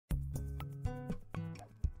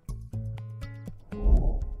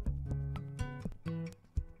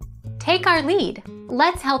Take our lead.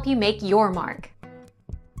 Let's help you make your mark.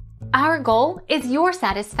 Our goal is your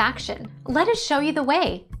satisfaction. Let us show you the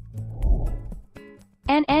way.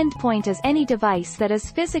 An endpoint is any device that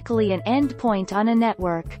is physically an endpoint on a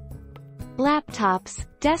network. Laptops,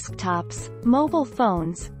 desktops, mobile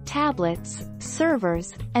phones, tablets,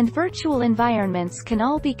 servers, and virtual environments can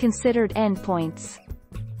all be considered endpoints.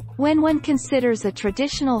 When one considers a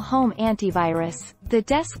traditional home antivirus, the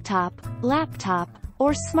desktop, laptop,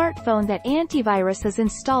 or smartphone that antivirus is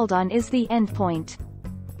installed on is the endpoint.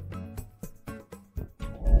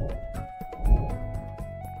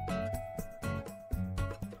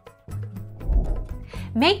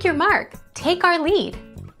 Make your mark. Take our lead.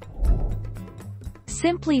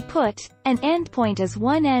 Simply put, an endpoint is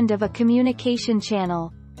one end of a communication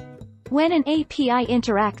channel. When an API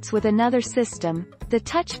interacts with another system, the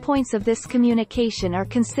touch points of this communication are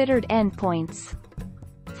considered endpoints.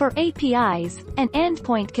 For APIs, an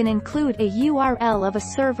endpoint can include a URL of a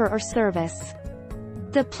server or service.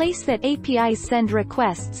 The place that APIs send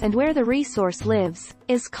requests and where the resource lives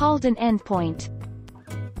is called an endpoint.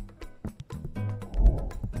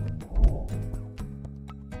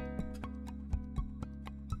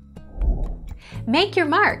 Make your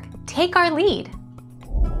mark. Take our lead.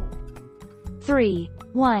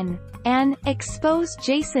 1. An exposed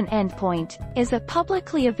JSON endpoint is a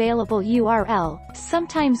publicly available URL,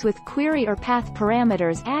 sometimes with query or path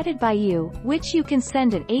parameters added by you, which you can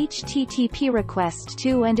send an HTTP request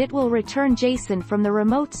to and it will return JSON from the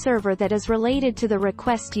remote server that is related to the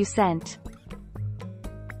request you sent.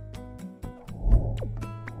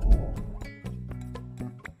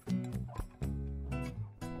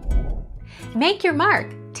 Make your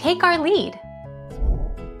mark. Take our lead.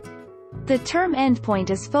 The term endpoint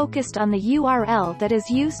is focused on the URL that is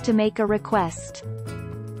used to make a request.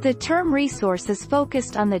 The term resource is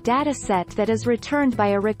focused on the data set that is returned by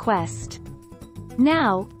a request.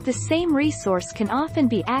 Now, the same resource can often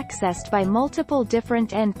be accessed by multiple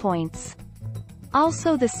different endpoints.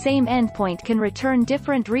 Also, the same endpoint can return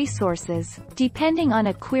different resources, depending on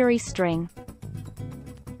a query string.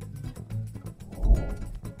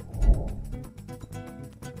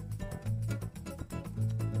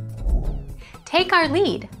 Take our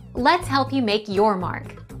lead. Let's help you make your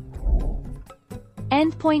mark.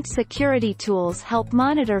 Endpoint security tools help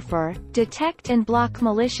monitor for, detect and block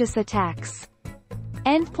malicious attacks.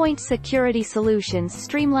 Endpoint security solutions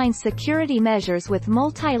streamline security measures with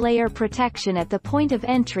multi-layer protection at the point of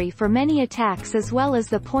entry for many attacks as well as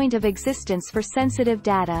the point of existence for sensitive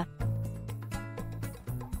data.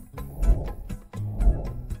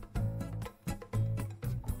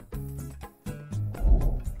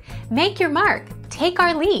 Make your mark. Take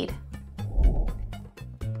our lead.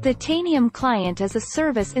 The Tanium client is a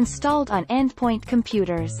service installed on endpoint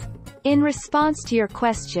computers. In response to your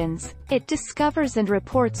questions, it discovers and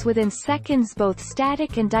reports within seconds both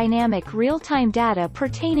static and dynamic real-time data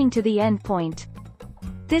pertaining to the endpoint.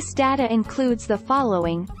 This data includes the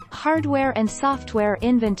following: hardware and software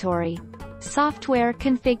inventory, software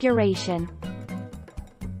configuration,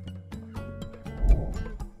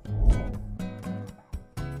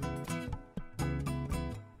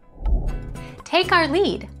 Take our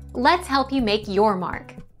lead. Let's help you make your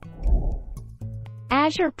mark.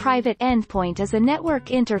 Azure Private Endpoint is a network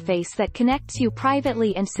interface that connects you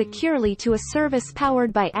privately and securely to a service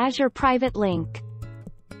powered by Azure Private Link.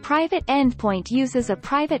 Private Endpoint uses a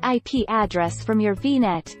private IP address from your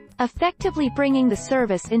VNet, effectively bringing the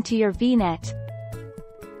service into your VNet.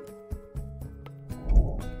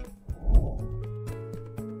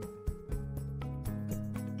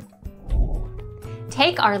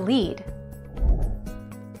 Take our lead.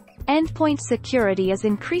 Endpoint security is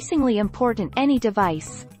increasingly important. Any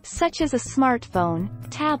device, such as a smartphone,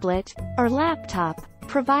 tablet, or laptop,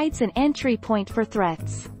 provides an entry point for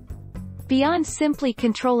threats. Beyond simply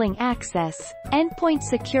controlling access, endpoint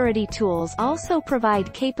security tools also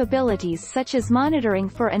provide capabilities such as monitoring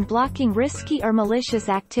for and blocking risky or malicious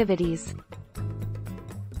activities.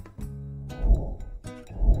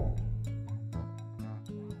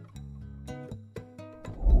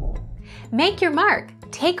 Make your mark.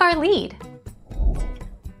 Take our lead.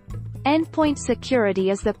 Endpoint security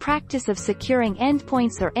is the practice of securing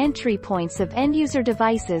endpoints or entry points of end-user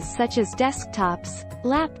devices such as desktops,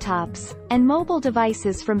 laptops, and mobile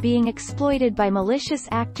devices from being exploited by malicious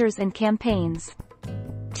actors and campaigns.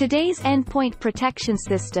 Today's endpoint protection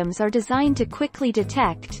systems are designed to quickly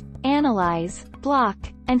detect, analyze, block,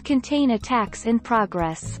 and contain attacks in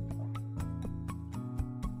progress.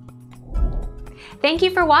 Thank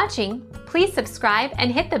you for watching. Please subscribe and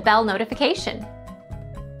hit the bell notification.